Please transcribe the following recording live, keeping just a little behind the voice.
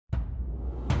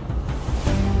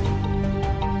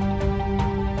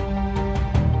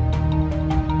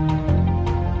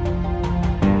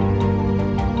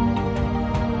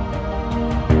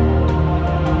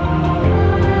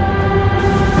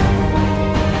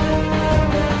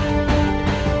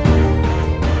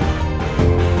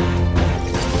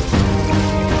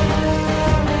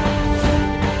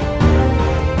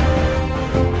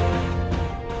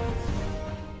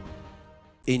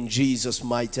in Jesus'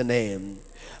 mighty name.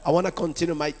 I want to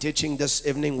continue my teaching this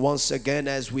evening once again,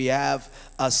 as we have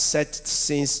set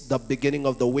since the beginning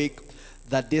of the week,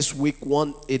 that this week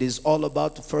one, it is all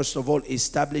about, first of all,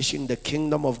 establishing the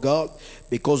kingdom of God,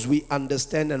 because we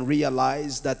understand and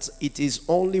realize that it is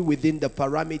only within the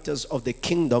parameters of the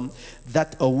kingdom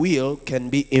that a will can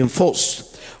be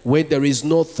enforced. Where there is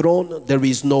no throne, there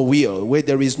is no will. Where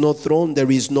there is no throne,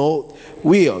 there is no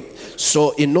will.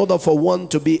 So in order for one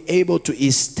to be able to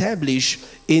establish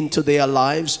into their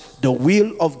lives the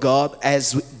will of God,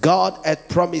 as God had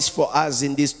promised for us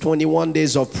in these 21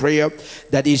 days of prayer,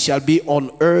 that it shall be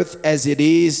on earth as it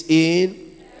is in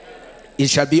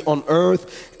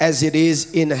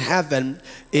heaven.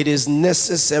 It is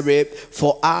necessary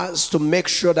for us to make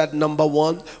sure that, number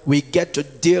one, we get to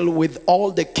deal with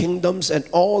all the kingdoms and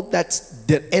all that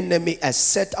the enemy has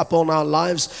set upon our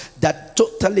lives that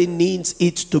totally needs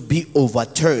it to be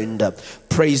overturned.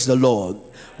 Praise the Lord.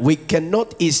 We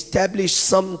cannot establish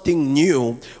something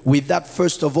new without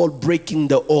first of all breaking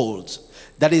the old.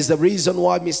 That is the reason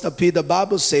why, Mr. P, the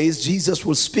Bible says Jesus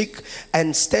will speak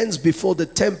and stands before the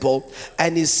temple,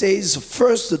 and he says,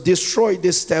 first destroy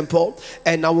this temple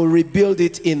and I will rebuild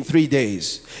it in 3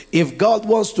 days. If God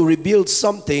wants to rebuild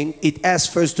something, it has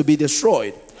first to be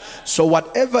destroyed. So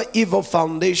whatever evil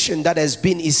foundation that has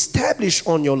been established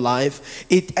on your life,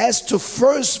 it has to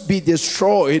first be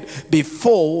destroyed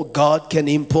before God can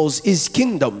impose his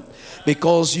kingdom.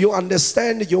 Because you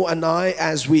understand, you and I,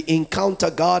 as we encounter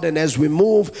God and as we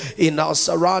move in our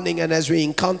surrounding and as we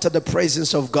encounter the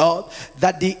presence of God,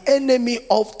 that the enemy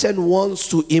often wants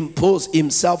to impose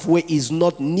himself where he is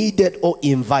not needed or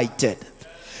invited.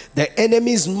 The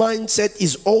enemy's mindset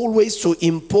is always to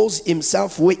impose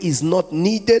himself where is not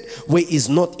needed, where is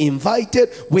not invited,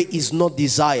 where is not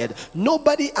desired.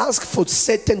 Nobody asked for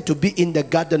Satan to be in the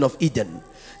Garden of Eden.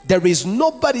 There is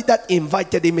nobody that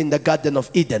invited him in the Garden of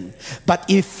Eden. But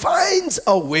he finds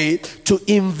a way to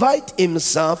invite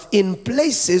himself in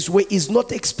places where he's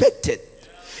not expected.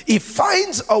 He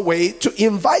finds a way to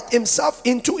invite himself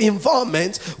into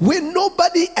environments where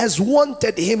nobody has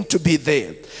wanted him to be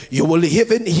there. You will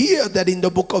even hear that in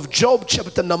the book of Job,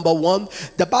 chapter number 1,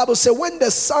 the Bible says, when the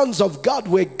sons of God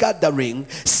were gathering,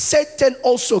 Satan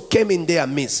also came in their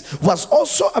midst. Was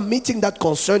also a meeting that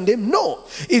concerned him? No,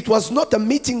 it was not a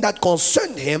meeting that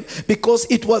concerned him, because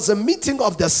it was a meeting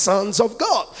of the sons of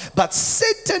God. But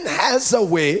Satan has a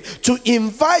way to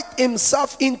invite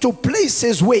himself into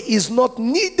places where he's not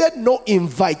needed nor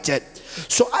invited.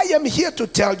 So I am here to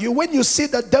tell you, when you see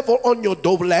the devil on your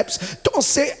doorsteps, don't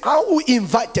say, "Who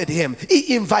invited him?"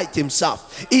 He invited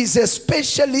himself. He's a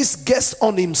specialist guest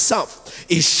on himself.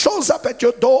 He shows up at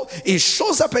your door. He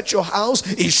shows up at your house.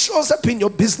 He shows up in your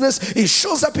business. He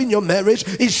shows up in your marriage.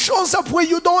 He shows up where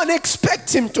you don't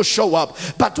expect him to show up.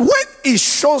 But when he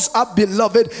shows up,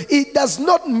 beloved, it does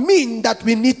not mean that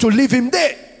we need to leave him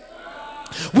there.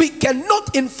 We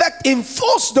cannot, in fact,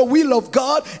 enforce the will of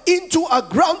God into a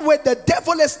ground where the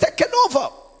devil has taken over.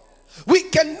 We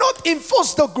cannot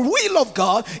enforce the will of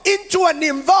God into an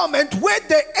environment where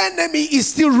the enemy is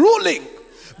still ruling.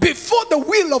 Before the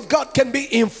will of God can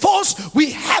be enforced,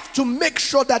 we have to make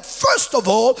sure that, first of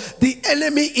all, the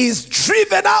enemy is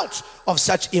driven out of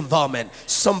such environment.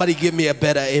 Somebody give me a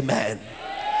better amen.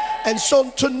 And so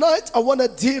tonight I want to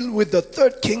deal with the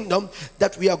third kingdom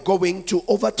that we are going to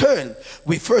overturn.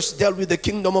 We first dealt with the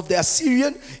kingdom of the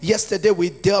Assyrian. Yesterday we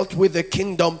dealt with the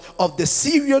kingdom of the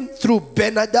Syrian through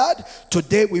Ben-Hadad.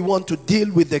 Today we want to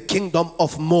deal with the kingdom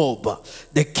of Moab.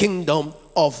 The kingdom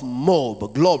of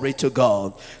Moab. Glory to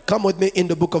God. Come with me in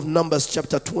the book of Numbers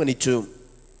chapter 22.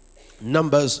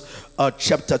 Numbers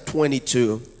chapter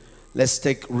 22. Let's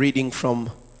take reading from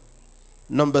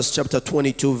Numbers chapter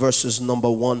 22 verses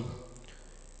number 1.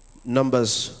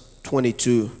 Numbers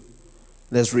 22.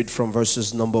 Let's read from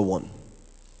verses number 1.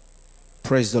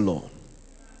 Praise the Lord.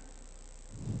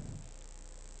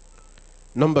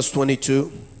 Numbers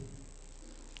 22.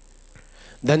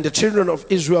 Then the children of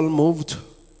Israel moved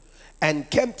and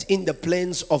camped in the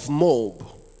plains of Moab,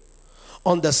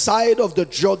 on the side of the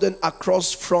Jordan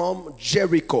across from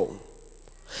Jericho.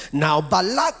 Now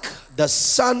Balak, the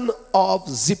son of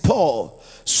Zippor,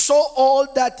 saw all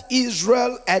that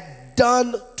Israel had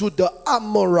done to the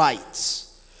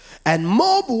Amorites, and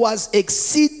Moab was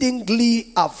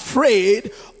exceedingly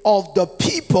afraid of the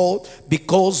people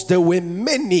because there were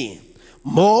many.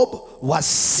 Moab was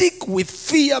sick with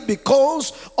fear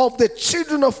because of the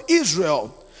children of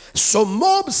Israel. So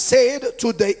Moab said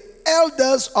to the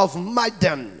elders of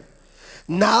Midian,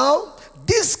 "Now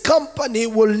this company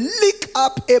will lick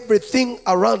up everything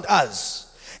around us,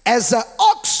 as an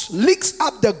ox licks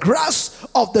up the grass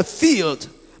of the field.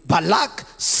 Balak,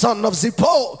 son of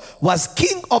Zippor, was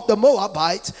king of the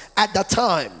Moabites at the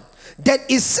time. Then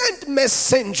he sent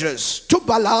messengers to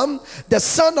Balaam, the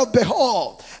son of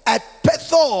Beor, at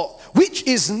Pethor, which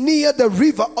is near the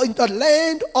river in the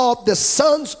land of the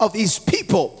sons of his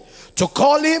people, to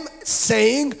call him,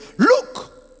 saying, Look,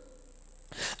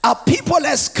 our people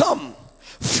has come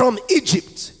from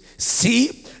Egypt.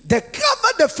 See, they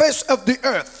cover the face of the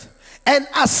earth and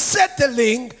are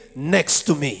settling next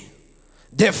to me.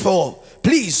 Therefore,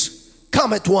 please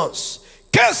come at once.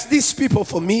 Curse these people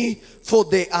for me, for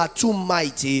they are too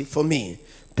mighty for me.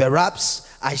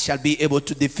 Perhaps I shall be able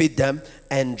to defeat them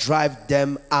and drive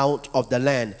them out of the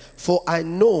land. For I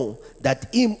know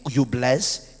that him you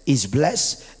bless is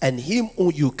blessed, and him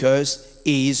whom you curse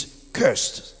is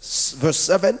cursed. Verse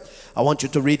 7, I want you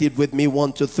to read it with me,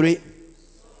 1 to 3.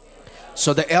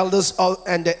 So the elders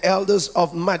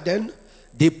of Midian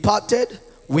departed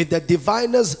with the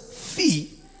diviner's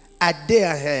fee at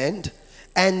their hand,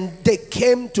 and they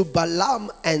came to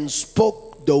Balaam and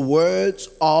spoke the words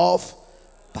of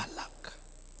Balak.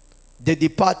 They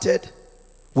departed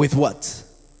with what?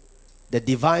 The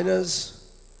diviner's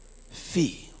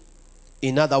fee.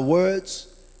 In other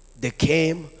words, they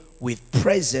came with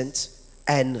presents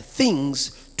and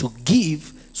things to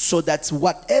give, so that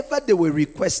whatever they were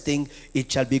requesting,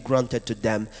 it shall be granted to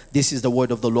them. This is the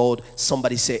word of the Lord.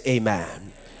 Somebody say amen.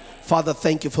 Father,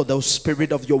 thank you for the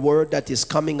spirit of your word that is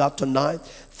coming out tonight.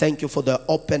 Thank you for the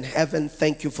open heaven.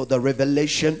 Thank you for the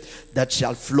revelation that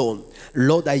shall flow.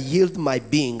 Lord, I yield my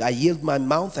being. I yield my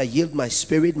mouth. I yield my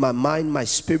spirit, my mind, my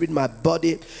spirit, my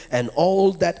body, and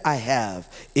all that I have.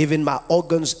 Even my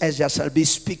organs, as I shall be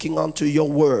speaking unto your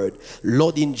word.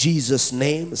 Lord, in Jesus'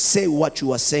 name, say what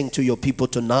you are saying to your people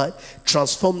tonight.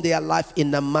 Transform their life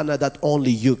in a manner that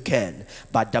only you can.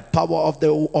 By the power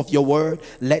of your word,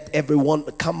 let everyone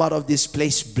come out of this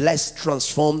place blessed,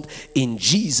 transformed, in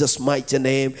Jesus' mighty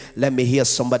name. Let me hear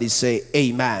somebody say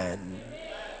amen. Amen.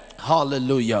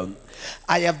 Hallelujah.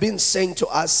 I have been saying to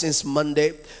us since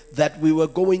Monday that we were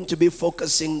going to be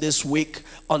focusing this week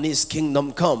on his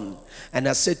kingdom come. And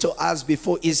I said to us,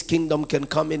 before his kingdom can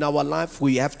come in our life,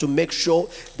 we have to make sure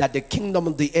that the kingdom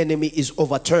of the enemy is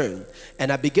overturned.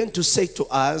 And I began to say to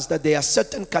us that there are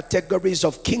certain categories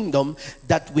of kingdom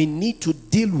that we need to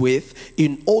deal with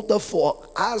in order for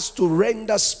us to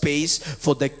render space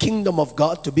for the kingdom of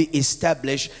God to be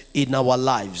established in our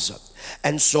lives.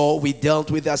 And so we dealt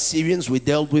with Assyrians, we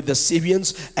dealt with the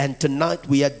Syrians, and tonight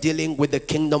we are dealing with the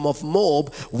kingdom of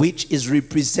Moab, which is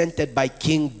represented by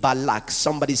King Balak.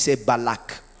 Somebody say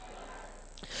Balak.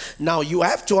 Now you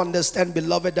have to understand,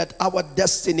 beloved, that our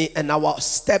destiny and our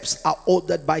steps are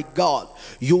ordered by God.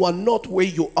 You are not where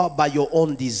you are by your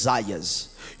own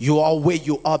desires. You are where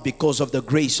you are because of the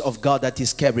grace of God that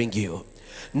is carrying you.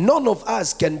 None of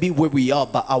us can be where we are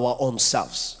by our own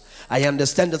selves. I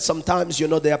understand that sometimes, you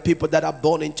know, there are people that are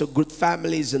born into good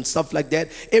families and stuff like that.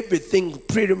 Everything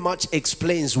pretty much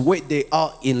explains where they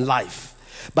are in life.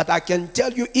 But I can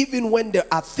tell you, even when there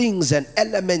are things and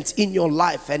elements in your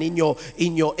life and in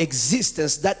your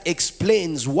existence that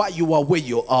explains why you are where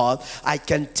you are, I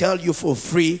can tell you for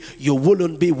free, you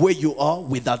wouldn't be where you are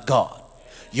without God.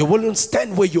 You wouldn't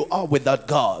stand where you are without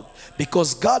God,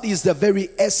 because God is the very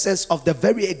essence of the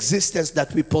very existence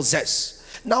that we possess.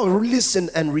 Now listen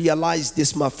and realize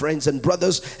this, my friends and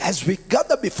brothers, as we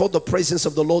gather before the presence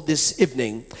of the Lord this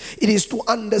evening. It is to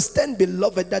understand,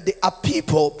 beloved, that there are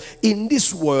people in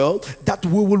this world that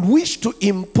we will wish to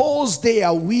impose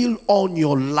their will on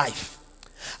your life.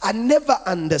 I never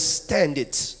understand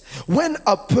it. When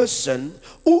a person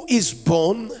who is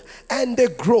born and they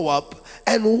grow up,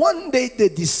 and one day they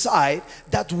decide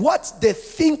that what they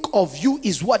think of you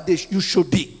is what you should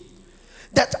be.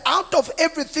 That out of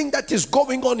everything that is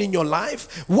going on in your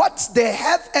life, what they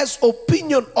have as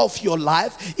opinion of your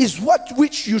life is what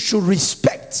which you should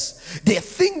respect. They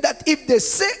think that if they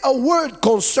say a word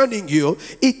concerning you,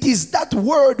 it is that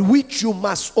word which you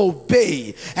must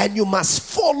obey and you must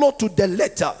follow to the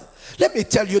letter. Let me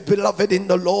tell you, beloved in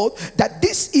the Lord, that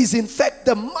this is in fact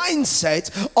the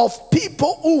mindset of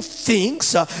people who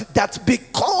thinks that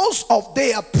because of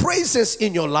their presence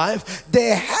in your life, they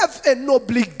have an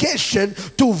obligation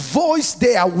to voice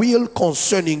their will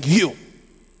concerning you.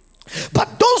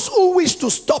 But those who wish to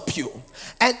stop you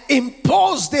and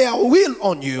impose their will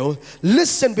on you,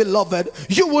 listen, beloved,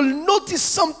 you will notice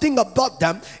something about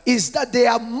them is that they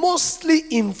are mostly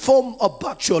informed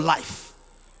about your life.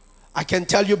 I can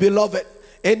tell you, beloved,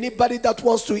 anybody that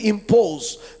wants to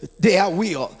impose their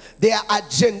will, their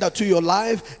agenda to your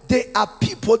life, they are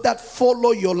people that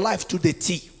follow your life to the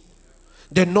T.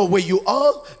 They know where you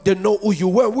are. They know who you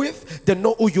were with. They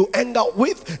know who you hang out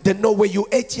with. They know where you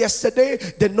ate yesterday.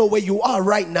 They know where you are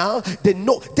right now. They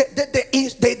know.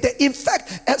 They in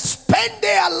fact spend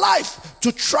their life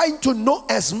to trying to know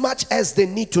as much as they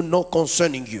need to know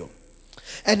concerning you.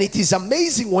 And it is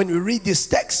amazing when we read this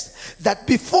text that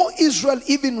before Israel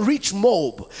even reached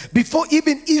Moab, before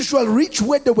even Israel reached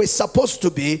where they were supposed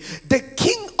to be, the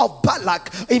king of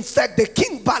Balak, in fact the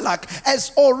king Balak,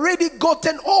 has already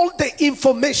gotten all the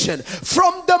information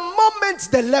from the moment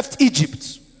they left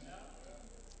Egypt.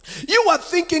 You are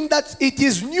thinking that it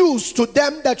is news to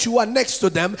them that you are next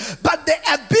to them, but they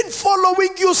have been following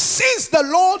you since the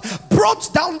Lord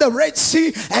brought down the Red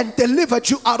Sea and delivered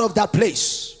you out of that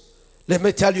place. Let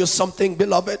me tell you something,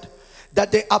 beloved,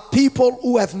 that there are people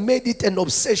who have made it an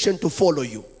obsession to follow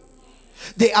you.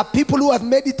 There are people who have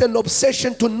made it an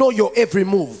obsession to know your every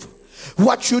move.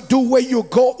 What you do, where you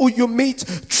go, who you meet,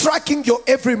 tracking your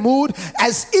every mood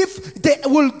as if they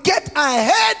will get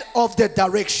ahead of the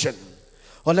direction.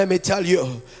 Or let me tell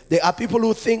you, there are people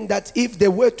who think that if they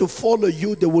were to follow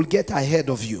you, they will get ahead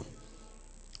of you.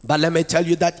 But let me tell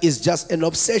you, that is just an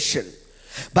obsession.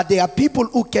 But there are people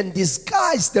who can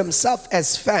disguise themselves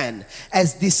as fans,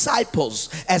 as disciples,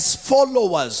 as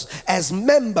followers, as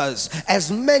members,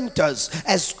 as mentors,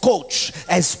 as coach,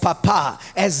 as papa,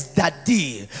 as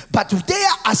daddy. But their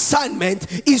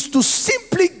assignment is to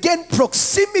simply gain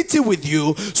proximity with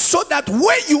you so that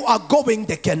where you are going,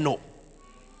 they can know.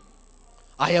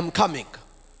 I am coming.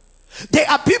 There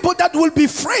are people that will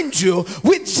befriend you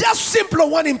with just simple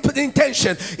one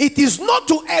intention. It is not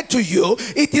to add to you.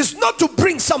 It is not to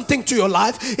bring something to your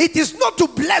life. It is not to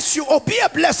bless you or be a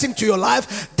blessing to your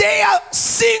life. Their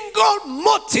single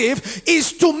motive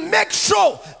is to make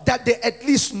sure that they at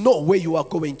least know where you are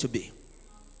going to be.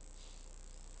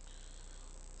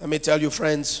 Let me tell you,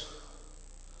 friends,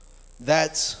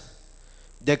 that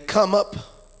they come up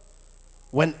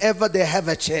whenever they have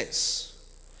a chance.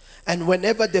 And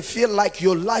whenever they feel like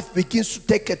your life begins to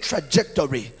take a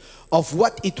trajectory of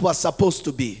what it was supposed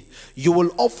to be, you will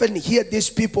often hear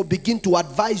these people begin to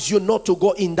advise you not to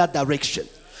go in that direction.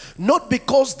 Not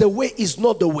because the way is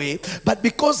not the way, but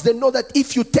because they know that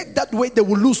if you take that way, they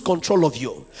will lose control of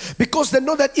you. Because they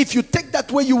know that if you take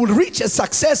that way, you will reach a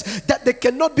success that they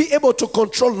cannot be able to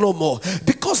control no more.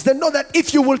 Because they know that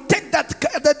if you will take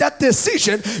that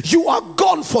decision, you are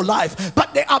gone for life.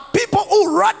 But there are people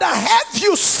who rather have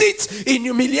you sit in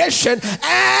humiliation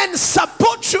and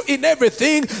support you in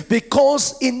everything,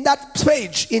 because in that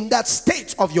stage, in that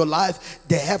state of your life,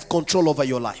 they have control over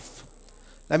your life.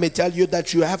 Let me tell you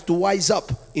that you have to wise up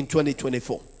in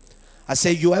 2024. I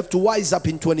say you have to wise up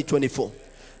in 2024.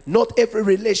 Not every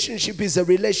relationship is a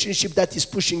relationship that is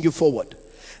pushing you forward.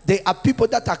 There are people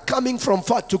that are coming from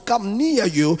far to come near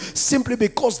you simply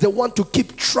because they want to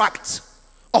keep track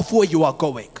of where you are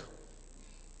going.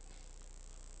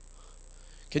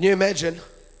 Can you imagine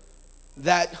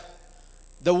that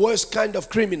the worst kind of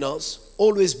criminals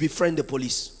always befriend the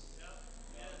police?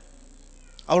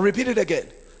 I'll repeat it again.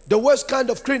 The worst kind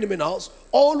of criminals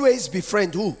always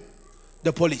befriend who?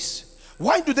 The police.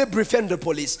 Why do they befriend the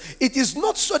police? It is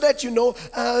not so that,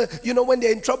 when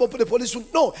they're in trouble, the police will.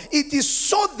 No, it is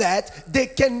so that they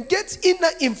can get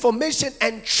inner information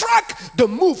and track the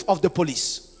move of the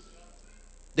police.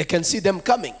 They can see them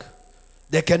coming.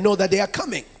 They can know that they are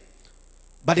coming.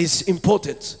 But it's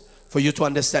important for you to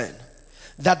understand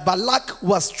that Balak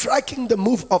was tracking the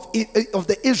move of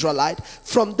the Israelite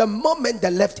from the moment they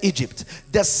left Egypt.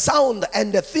 The sound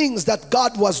and the things that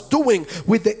God was doing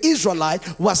with the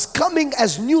Israelite was coming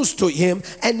as news to him,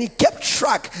 and he kept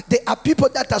track. There are people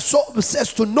that are so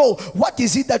obsessed to know what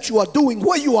is it that you are doing,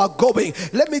 where you are going.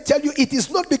 Let me tell you, it is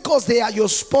not because they are your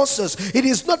sponsors. It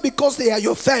is not because they are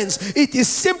your fans. It is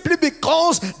simply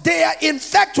because they are in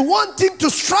fact wanting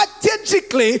to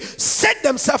strategically set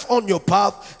themselves on your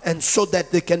path, and so that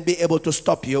they can be able to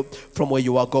stop you from where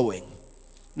you are going.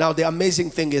 Now the amazing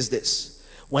thing is this: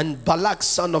 when Balak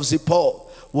son of Zippor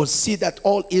will see that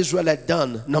all Israel had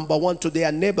done, number one, to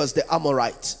their neighbors the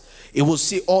Amorites, he will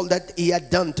see all that he had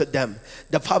done to them.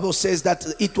 The Bible says that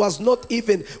it was not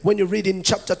even, when you read in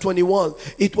chapter 21,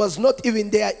 it was not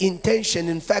even their intention,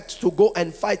 in fact, to go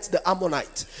and fight the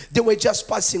Ammonites. They were just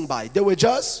passing by. They were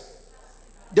just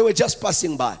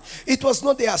passing by. It was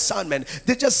not their assignment.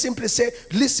 They just simply say,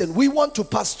 listen, we want to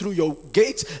pass through your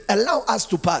gate, allow us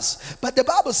to pass. But the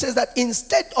Bible says that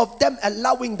instead of them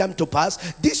allowing them to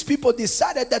pass, these people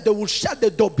decided that they will shut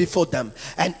the door before them.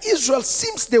 And Israel,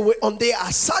 since they were on their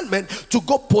assignment to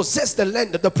go possess the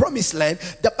land, the promised land,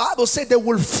 the Bible said they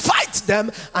will fight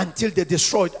them until they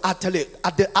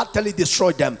utterly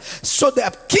destroyed them. So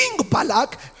the king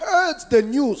Balak heard the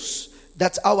news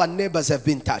that our neighbors have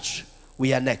been touched,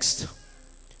 we are next.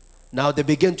 Now they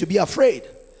began to be afraid.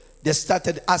 They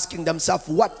started asking themselves,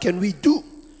 what can we do?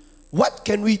 What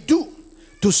can we do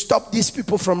to stop these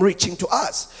people from reaching to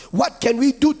us? What can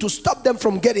we do to stop them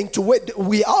from getting to where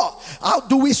we are? How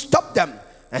do we stop them?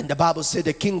 And the Bible said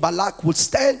the king Balak would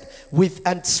stand with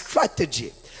a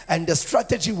strategy. And the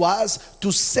strategy was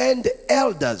to send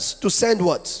elders. To send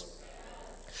what?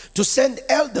 To send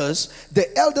elders,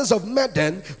 the elders of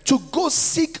Midian, to go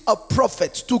seek a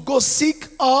prophet. To go seek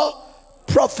a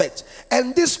prophet.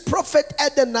 And this prophet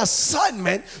had an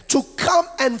assignment to come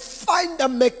and find a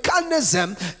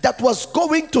mechanism that was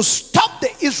going to stop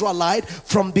the Israelite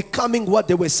from becoming what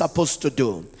they were supposed to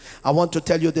do. I want to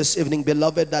tell you this evening,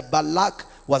 beloved, that Balak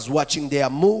was watching their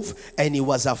move and he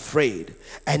was afraid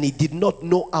and he did not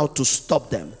know how to stop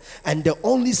them. And the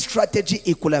only strategy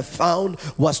he could have found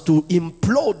was to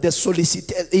implore,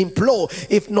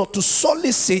 if not to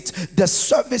solicit the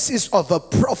services of a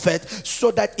prophet,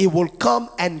 so that he will come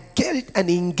and get it and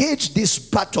engage this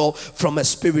battle from a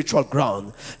spiritual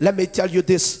ground. Let me tell you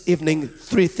this evening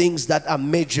 3 things that are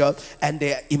major and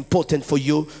they are important for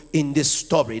you in this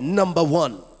story. Number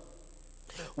 1,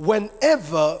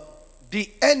 whenever the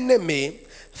enemy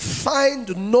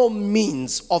find no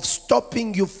means of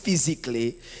stopping you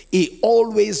physically, he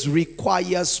always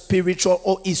requires spiritual,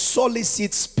 or he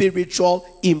solicits spiritual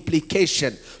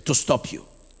implication to stop you.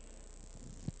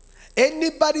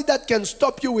 Anybody that can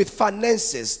stop you with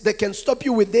finances, they can stop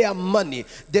you with their money,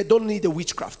 they don't need a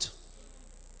witchcraft.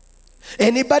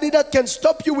 Anybody that can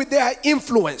stop you with their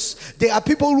influence, there are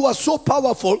people who are so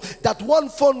powerful that one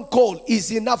phone call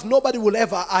is enough, nobody will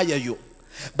ever hire you.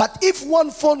 But if one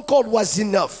phone call was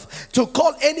enough to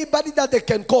call anybody that they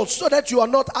can call, so that you are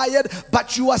not hired,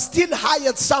 but you are still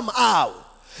hired somehow,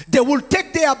 they will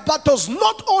take their battles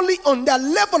not only on the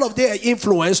level of their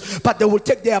influence, but they will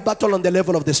take their battle on the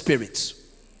level of the spirits.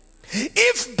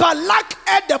 If Balak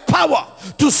had the power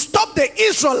to stop the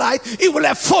Israelite, he would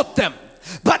have fought them.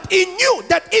 But he knew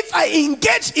that if I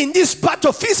engage in this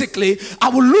battle physically, I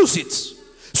will lose it.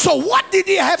 So what did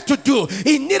he have to do?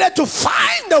 He needed to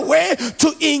find a way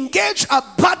to engage a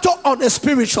battle on a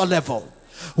spiritual level.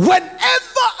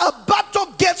 Whenever a battle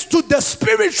gets to the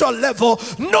spiritual level,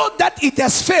 know that it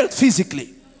has failed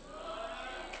physically.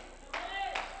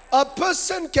 A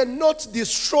person cannot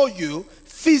destroy you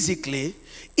physically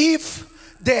if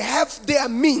they have their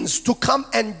means to come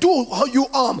and do how you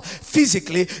harm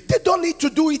physically. They don't need to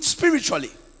do it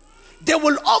spiritually. They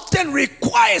will often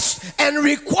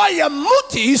require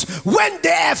motives when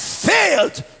they have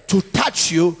failed to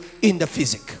touch you in the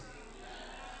physical.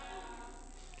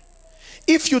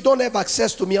 If you don't have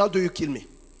access to me, how do you kill me?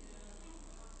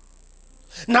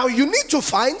 Now you need to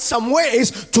find some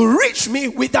ways to reach me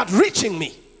without reaching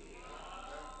me.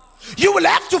 You will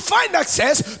have to find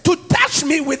access to touch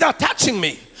me without touching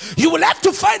me. You will have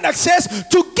to find access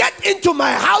to get into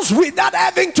my house without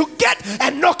having to get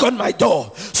and knock on my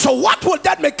door. So what will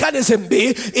that mechanism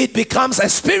be? It becomes a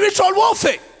spiritual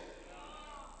warfare.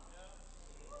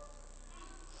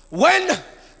 When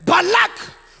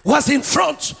Balak was in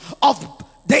front of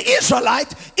the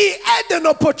Israelite, he had an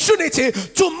opportunity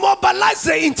to mobilize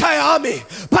the entire army.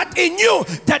 But he knew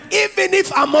that even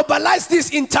if I mobilize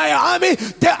this entire army,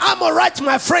 the Amorite,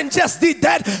 my friend, just did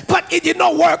that, but it did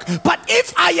not work. But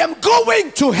if I am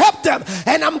going to help them,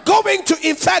 and I'm going to,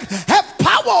 in fact, have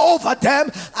power over them,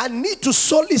 I need to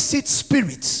solicit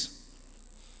spirits.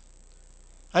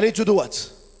 I need to do what?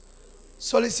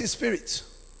 Solicit spirits.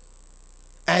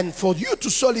 And for you to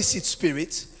solicit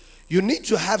spirits, you need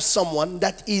to have someone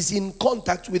that is in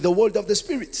contact with the world of the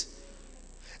spirit.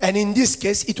 And in this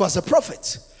case, it was a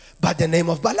prophet by the name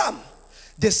of Balaam.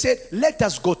 They said, let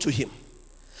us go to him.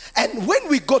 And when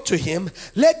we go to him,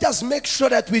 let us make sure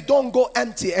that we don't go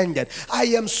empty-handed. I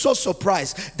am so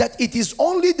surprised that it is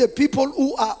only the people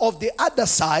who are of the other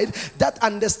side that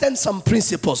understand some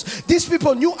principles. These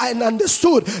people knew and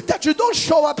understood that you don't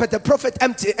show up at the prophet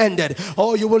empty-handed.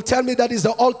 Oh, you will tell me that is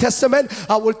the Old Testament.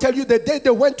 I will tell you the day they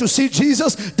went to see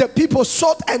Jesus, the people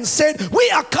sought and said,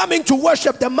 we are coming to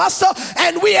worship the Master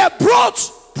and we have brought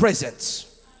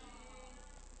presents.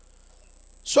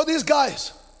 So these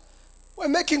guys, we're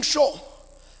making sure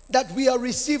that we are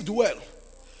received well.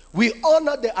 We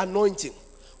honor the anointing.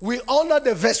 We honor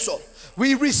the vessel.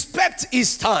 We respect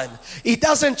his time. He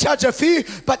doesn't charge a fee,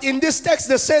 but in this text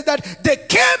they say that they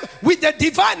came with the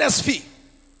diviner's fee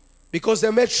because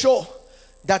they made sure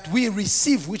that we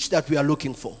receive which that we are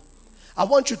looking for. I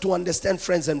want you to understand,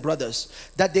 friends and brothers,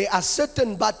 that there are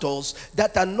certain battles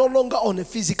that are no longer on a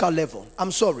physical level.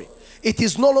 I'm sorry. It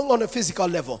is no longer on a physical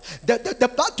level.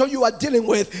 The battle you are dealing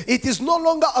with, it is no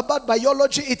longer about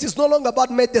biology. It is no longer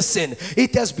about medicine.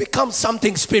 It has become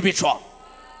something spiritual.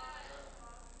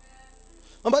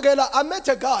 I met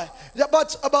a guy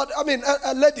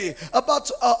a lady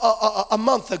about a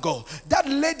month ago. That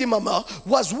lady, Mama,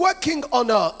 was working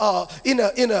on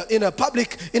in a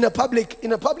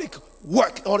public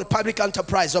work, or a public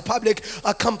enterprise, or public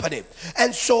company.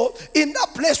 And so in that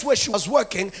place where she was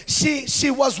working,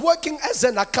 she was working as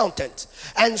an accountant.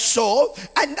 And so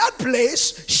in that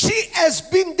place, she has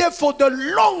been there for the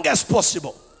longest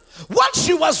possible. While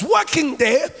she was working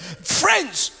there,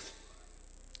 friends,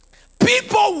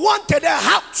 people wanted her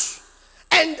out,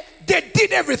 and they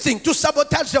did everything to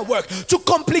sabotage the work, to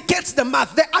complicate the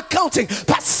math, the accounting.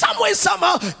 But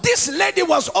somehow, this lady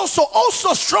was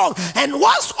also strong and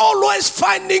was always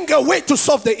finding a way to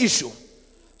solve the issue.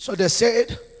 So they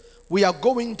said, we are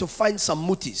going to find some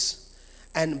mutis.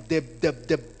 And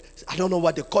I don't know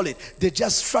what they call it. They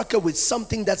just struck her with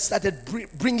something that started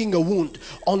bringing a wound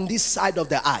on this side of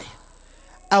the eye.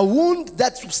 A wound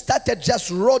that started just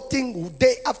rotting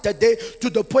day after day, to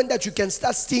the point that you can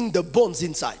start seeing the bones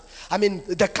inside. I mean,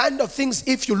 the kind of things,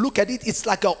 if you look at it, it's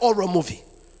like a horror movie.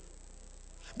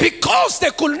 Because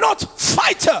they could not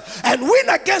fight her and win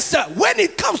against her when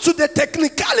it comes to the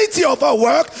technicality of her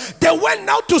work, they went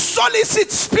now to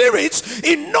solicit spirits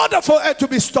in order for her to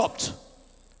be stopped.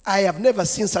 I have never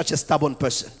seen such a stubborn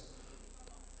person.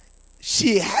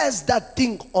 She has that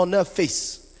thing on her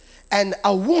face. And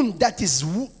a wound that is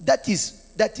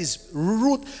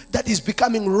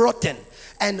becoming rotten,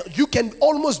 and you can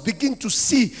almost begin to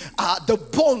see the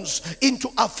bones into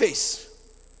her face.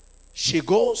 She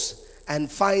goes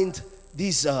and finds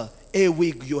this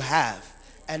wig you have,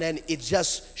 and then it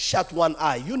just shut one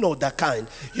eye. You know that kind.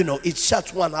 You know, it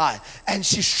shuts one eye, and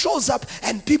she shows up,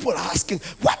 and people are asking,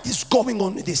 what is going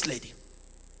on with this lady?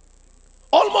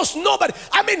 Almost nobody.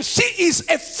 I mean, she is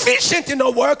efficient in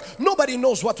her work. Nobody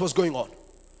knows what was going on.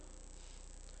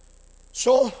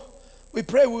 So we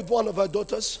prayed with one of her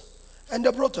daughters, and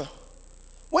they brought her.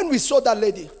 When we saw that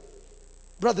lady,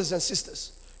 brothers and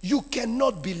sisters, you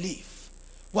cannot believe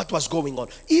what was going on.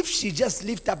 If she just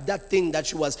lifted up that thing that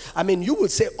she was, I mean, you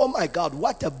would say, oh my God,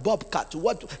 what a bob cut,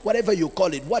 whatever you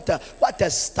call it, what a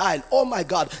style. Oh my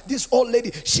God, this old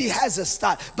lady, she has a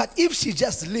style. But if she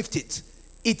just lifts it,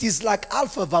 it is like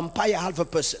half a vampire, half a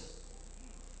person.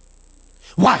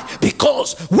 Why?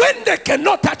 Because when they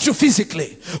cannot touch you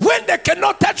physically, when they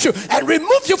cannot touch you and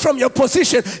remove you from your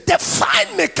position, they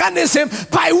find mechanism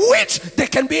by which they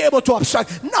can be able to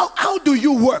obstruct. Now, how do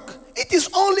you work? It is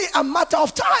only a matter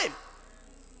of time.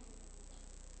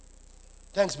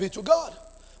 Thanks be to God.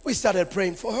 We started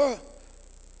praying for her.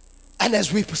 And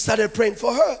as we started praying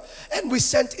for her, and we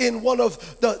sent in one of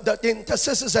the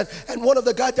intercessors and one of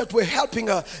the guys that were helping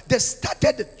her, they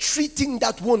started treating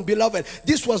that wound, beloved.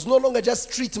 This was no longer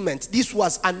just treatment. This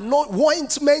was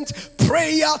anointment,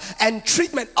 prayer, and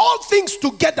treatment. All things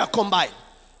together combined.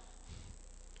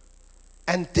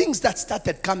 And things that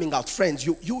started coming out, friends,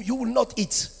 you will not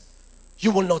eat.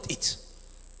 You will not eat.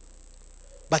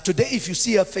 But today, if you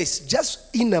see her face,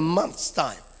 just in a month's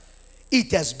time,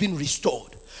 it has been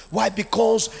restored. Why?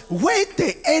 Because where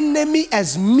the enemy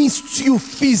has missed you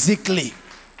physically,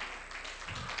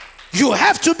 you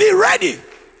have to be ready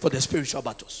for the spiritual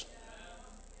battles.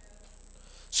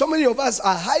 So many of us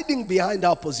are hiding behind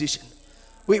our position.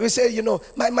 We say, you know,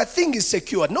 my thing is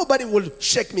secure. Nobody will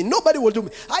shake me. Nobody will do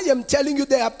me. I am telling you,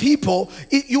 there are people,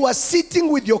 you are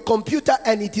sitting with your computer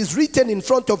and it is written in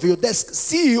front of your desk,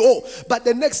 CEO. But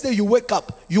the next day you wake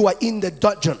up, you are in the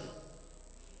dungeon.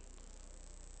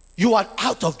 You are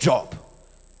out of job.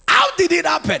 How did it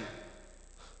happen?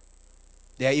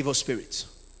 They are evil spirits.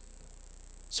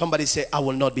 Somebody say, I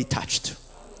will not be touched.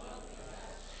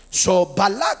 So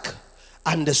Balak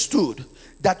understood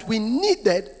that we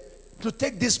needed to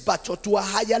take this battle to a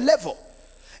higher level.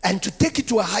 And to take it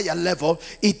to a higher level,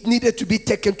 it needed to be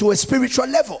taken to a spiritual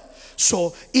level.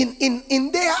 So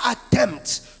in their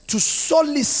attempt to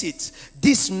solicit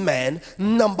this man,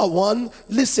 number one,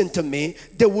 listen to me,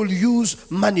 they will use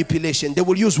manipulation. They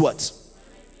will use what?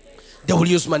 They will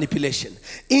use manipulation.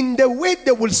 In the way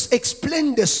they will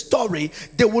explain the story,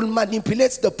 they will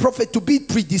manipulate the prophet to be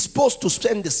predisposed to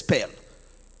send the spell.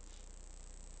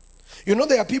 You know,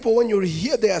 there are people, when you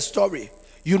hear their story,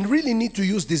 you really need to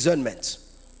use discernment.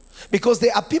 Because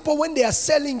there are people, when they are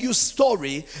selling you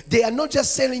story, they are not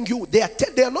just selling you, they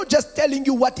are not just telling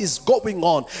you what is going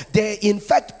on. They are in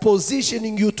fact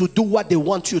positioning you to do what they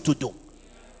want you to do.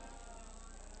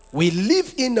 We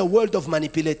live in a world of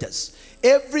manipulators.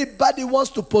 Everybody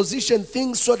wants to position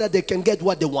things so that they can get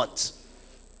what they want.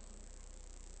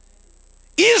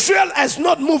 Israel has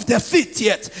not moved their feet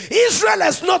yet. Israel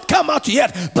has not come out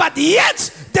yet. But yet,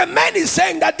 the man is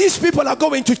saying that these people are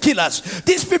going to kill us.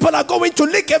 These people are going to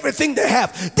lick everything they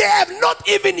have. They have not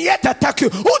even yet attacked you.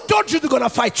 Who told you they're going to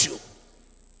fight you?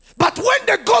 But when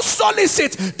they go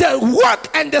solicit the work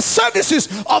and the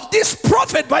services of this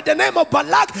prophet by the name of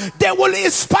Balak, they will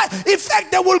inspire. In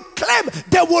fact, they will claim,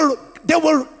 they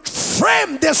will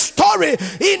frame the story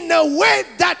in a way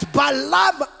that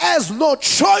Balaam has no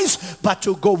choice but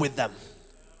to go with them.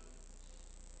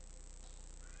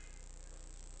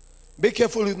 Be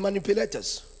careful with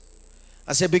manipulators.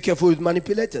 I say be careful with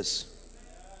manipulators.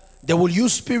 They will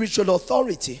use spiritual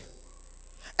authority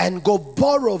and go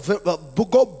borrow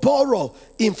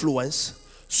influence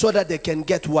so that they can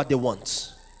get what they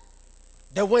want.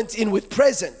 They went in with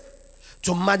present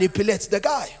to manipulate the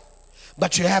guy.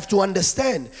 But you have to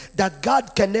understand that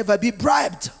God can never be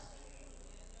bribed.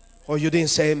 Oh, you didn't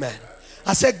say amen.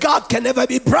 I said God can never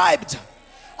be bribed.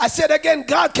 I said again,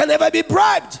 God can never be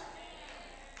bribed.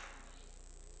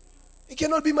 He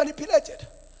cannot be manipulated.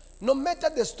 No matter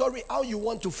the story, how you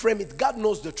want to frame it, God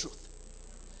knows the truth.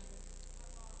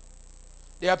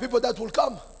 There are people that will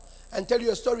come and tell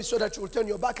you a story so that you will turn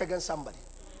your back against somebody.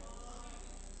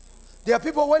 There are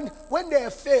people when they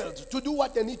have failed to do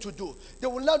what they need to do, they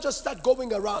will now just start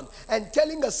going around and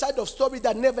telling a side of story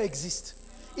that never exists.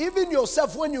 Even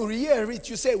yourself, when you hear it,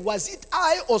 you say, was it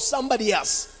I or somebody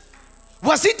else?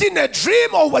 Was it in a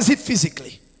dream or was it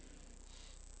physically?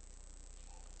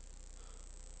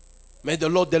 May the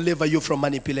Lord deliver you from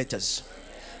manipulators.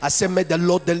 I said, may the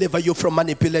Lord deliver you from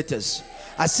manipulators.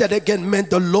 I said again, may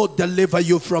the Lord deliver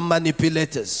you from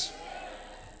manipulators.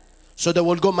 So they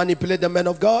will go manipulate the man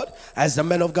of God. As the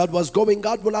man of God was going,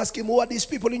 God will ask him, who are these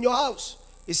people in your house?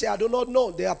 He said, I do not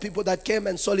know. They are people that came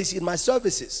and solicit my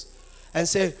services. And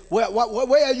say, where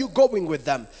are you going with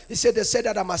them? He said, they said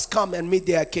that I must come and meet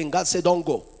their king. God said, don't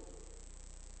go.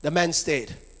 The man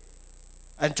stayed.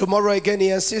 And tomorrow again he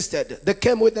insisted. They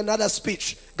came with another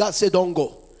speech. God said, don't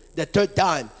go. The third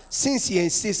time, since he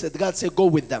insisted, God said, go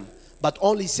with them. But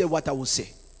only say what I will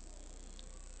say.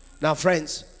 Now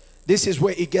friends, this is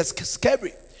where it gets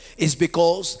scary. It's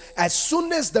because as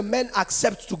soon as the man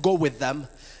accepts to go with them,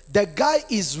 the guy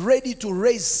is ready to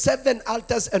raise 7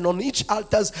 altars, and on each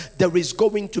altars there is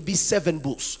going to be 7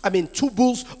 bulls. I mean 2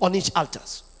 bulls on each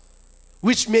altars,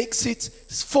 which makes it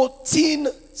 14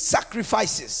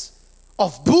 sacrifices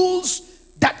of bulls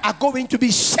that are going to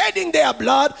be shedding their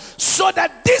blood so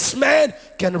that this man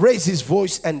can raise his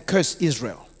voice and curse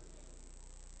Israel.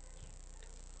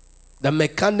 The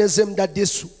mechanism that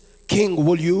this king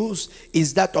will use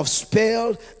is that of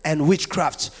spell and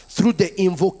witchcraft through the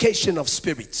invocation of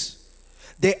spirits.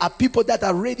 There are people that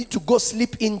are ready to go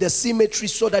sleep in the cemetery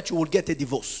so that you will get a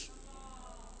divorce.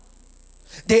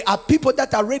 There are people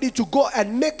that are ready to go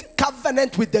and make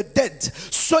covenant with the dead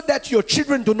so that your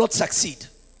children do not succeed.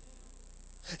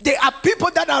 There are people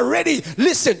that are ready,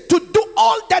 listen, to do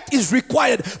all that is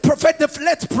required. Prophet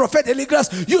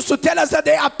Eligas used to tell us that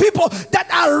there are people that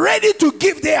are ready to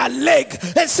give their leg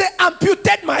and say,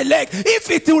 amputate my leg. If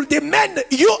it will demand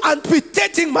you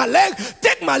amputating my leg,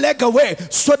 take my leg away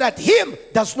so that him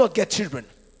does not get children.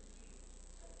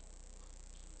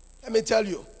 Let me tell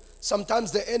you,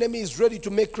 sometimes the enemy is ready to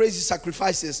make crazy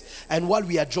sacrifices, and while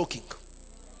we are joking,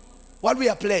 while we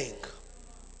are playing,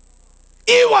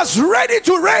 he was ready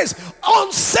to raise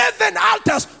on 7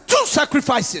 altars 2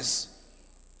 sacrifices.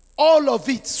 All of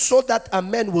it so that a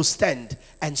man will stand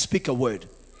and speak a word.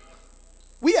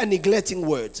 We are neglecting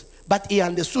words, but he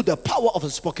understood the power of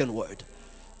a spoken word.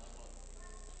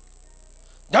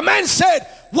 The man said,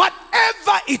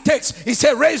 whatever it takes. He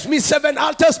said, raise me 7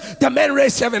 altars. The man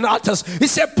raised 7 altars. He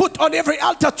said, put on every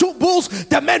altar 2 bulls.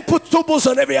 The man put 2 bulls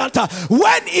on every altar.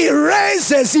 When he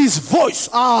raises his voice,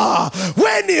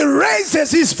 when he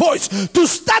raises his voice to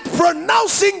start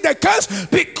pronouncing the curse,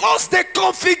 because the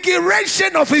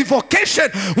configuration of invocation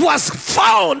was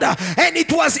found and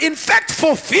it was in fact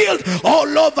fulfilled,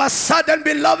 all of a sudden,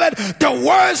 beloved, the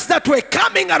words that were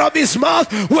coming out of his mouth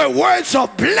were words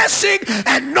of blessing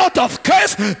and not of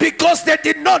curse, because they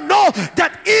did not know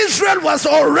that Israel was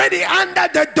already under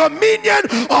the dominion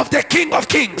of the King of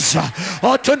Kings.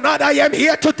 Oh, tonight I am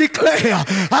here to declare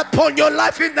upon your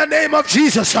life in the name of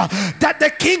Jesus that the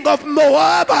king of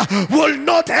Moab will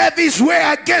not have his way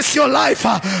against your life.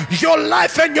 Your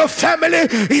life and your family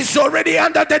is already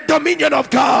under the dominion of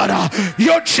God.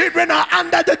 Your children are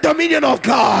under the dominion of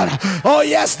God. Oh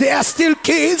yes, they are still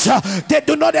kids. They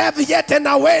do not have yet an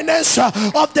awareness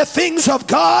of the things of God.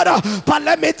 God. But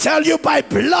let me tell you, by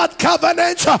blood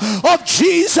covenant of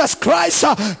Jesus Christ,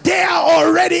 they are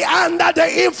already under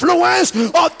the influence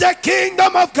of the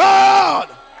kingdom of God.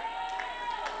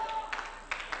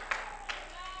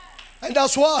 And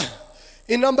that's why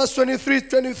in Numbers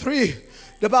 23:23,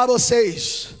 the Bible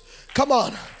says, come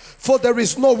on, for there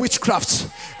is no witchcraft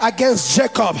against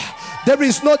Jacob. There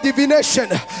is no divination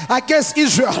against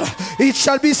Israel. It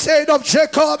shall be said of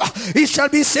Jacob, it shall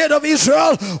be said of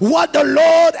Israel, what the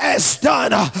Lord has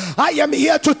done. I am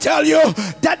here to tell you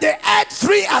that they had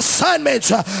 3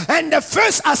 assignments. And the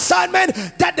first assignment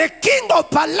that the king of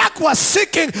Balak was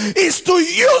seeking is to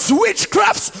use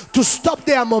witchcraft to stop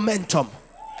their momentum.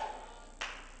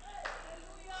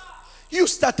 You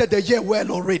started the year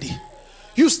well already.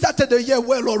 You started the year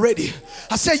well already.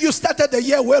 I say you started the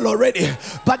year well already.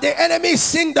 But the enemy is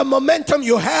seeing the momentum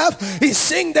you have. He's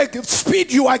seeing the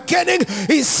speed you are getting.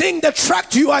 He's seeing the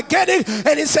track you are getting.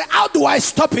 And he said, how do I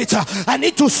stop it? I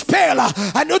need to spell.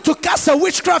 I need to cast a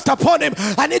witchcraft upon him.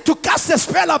 I need to cast a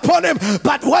spell upon him.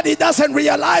 But what he doesn't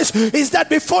realize is that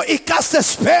before he cast a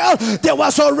spell, there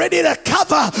was already the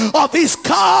cover of his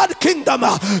God kingdom.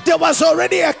 There was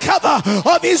already a cover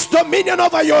of his dominion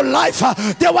over your life.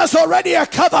 There was already a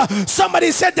cover.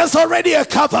 Somebody said there's already a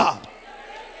cover.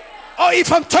 Or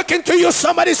if I'm talking to you,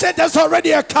 somebody said there's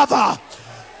already a cover.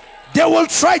 They will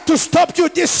try to stop you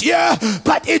this year,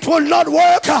 but it will not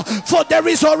work, for there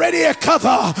is already a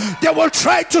cover. They will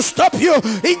try to stop you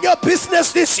in your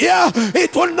business this year.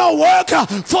 It will not work,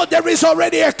 for there is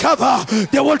already a cover.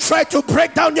 They will try to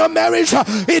break down your marriage.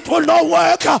 It will not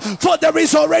work, for there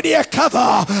is already a cover.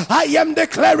 I am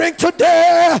declaring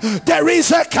today, there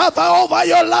is a cover over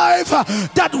your life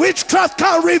that witchcraft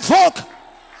can revoke.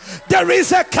 There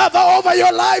is a cover over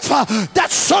your life that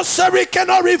sorcery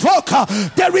cannot revoke.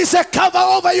 There is a cover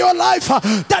over your life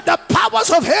that the powers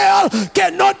of hell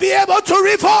cannot be able to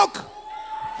revoke.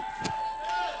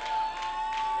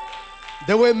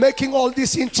 They were making all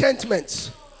these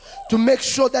enchantments to make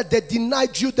sure that they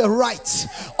denied you the right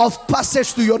of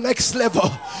passage to your next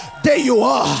level. There you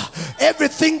are.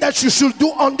 Everything that you should do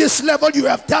on this level, you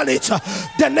have done it.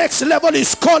 The next level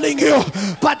is calling you,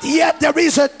 but yet there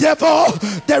is a devil,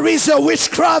 there is a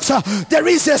witchcraft, there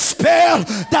is a spell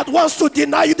that wants to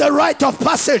deny you the right of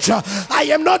passage. I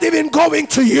am not even going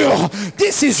to you.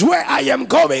 This is where I am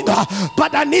going,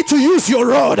 but I need to use your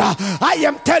road. I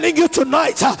am telling you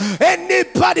tonight,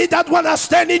 anybody that want to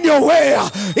stand in your way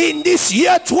in this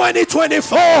year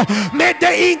 2024, may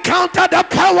they encounter the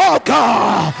power of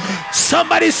God.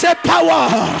 Somebody say power.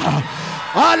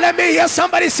 Let me hear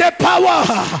somebody say power.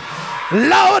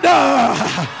 Louder,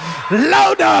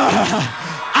 louder.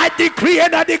 I decree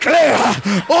and I declare,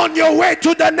 on your way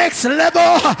to the next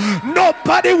level,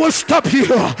 nobody will stop you.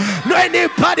 No,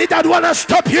 anybody that want to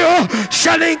stop you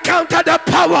shall encounter the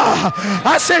power.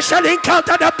 I say shall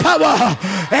encounter the power.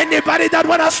 Anybody that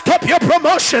want to stop your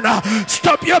promotion,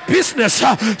 stop your business,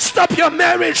 stop your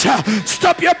marriage,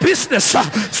 stop your business,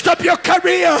 stop your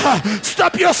career,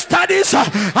 stop your studies,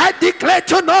 I declare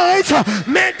tonight,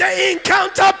 may they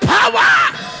encounter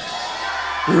power.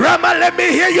 Ramah, let me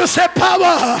hear you say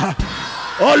power.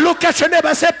 Oh, look at your neighbor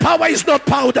and say power is not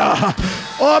powder.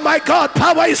 Oh my God,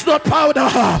 power is not powder.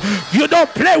 You don't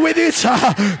play with it.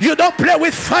 You don't play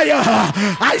with fire.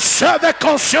 I serve a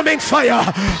consuming fire.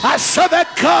 I serve a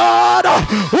God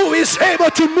who is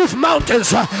able to move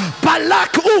mountains.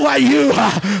 Balak, who are you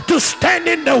to stand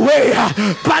in the way?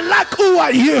 Balak, who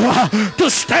are you to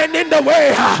stand in the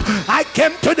way? I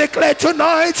came to declare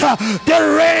tonight,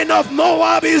 the reign of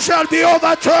Moab shall be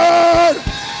overturned.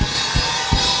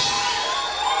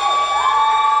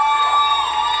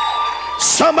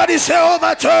 Somebody say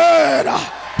overturn.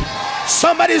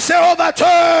 Somebody say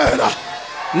overturn.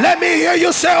 Let me hear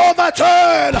you say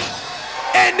overturn.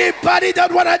 Anybody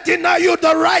that want to deny you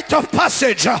the right of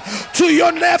passage to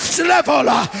your next level,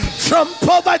 from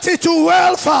poverty to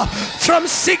wealth, from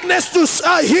sickness to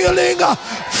healing,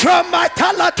 from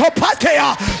matala to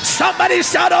patea, somebody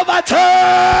shout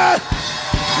overturn.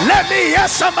 Let me hear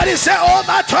somebody say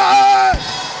overturn.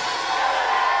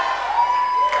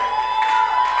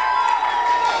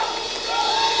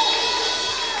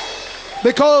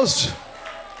 Because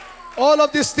all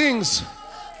of these things,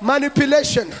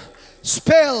 manipulation,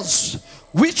 spells,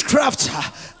 witchcraft,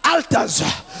 altars,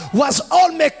 was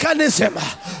all mechanism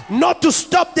not to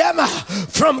stop them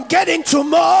from getting to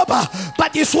Moab,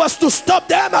 but it was to stop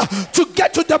them to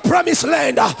get to the promised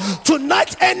land.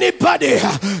 Tonight, anybody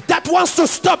that wants to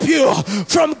stop you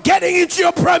from getting into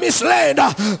your promised land,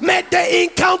 may they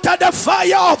encounter the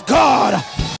fire of God.